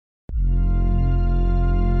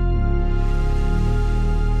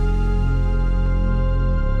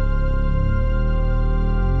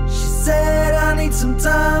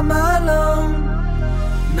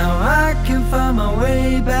my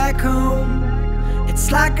way back home. It's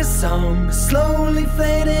like a song slowly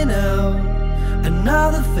fading out.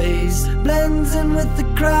 Another face blends in with the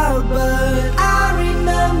crowd. But I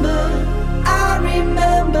remember, I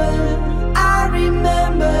remember, I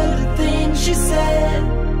remember the things she said.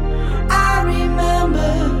 I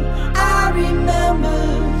remember, I remember,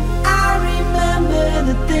 I remember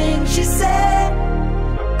the things she said.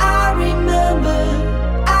 I remember,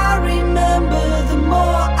 I remember. The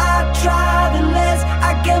more I try, the less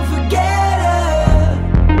I can forget her.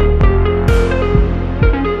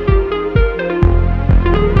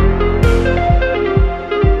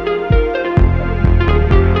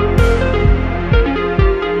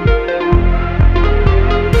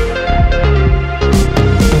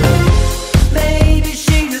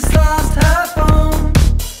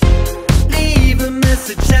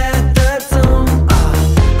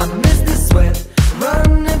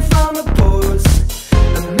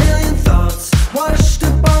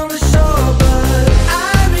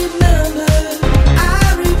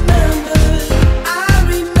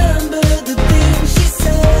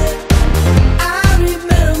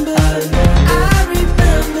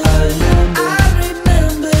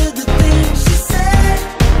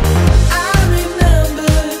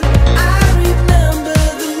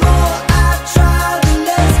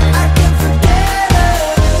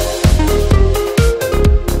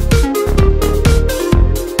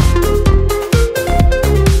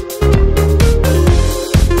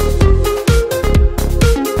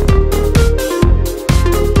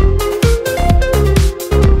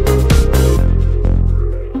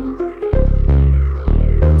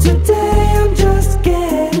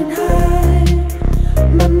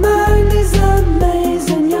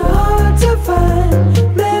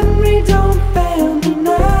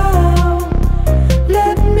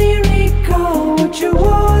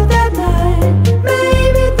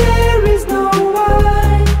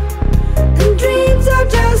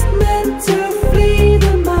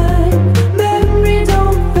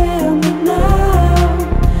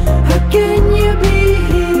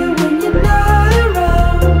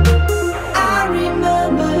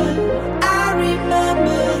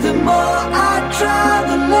 More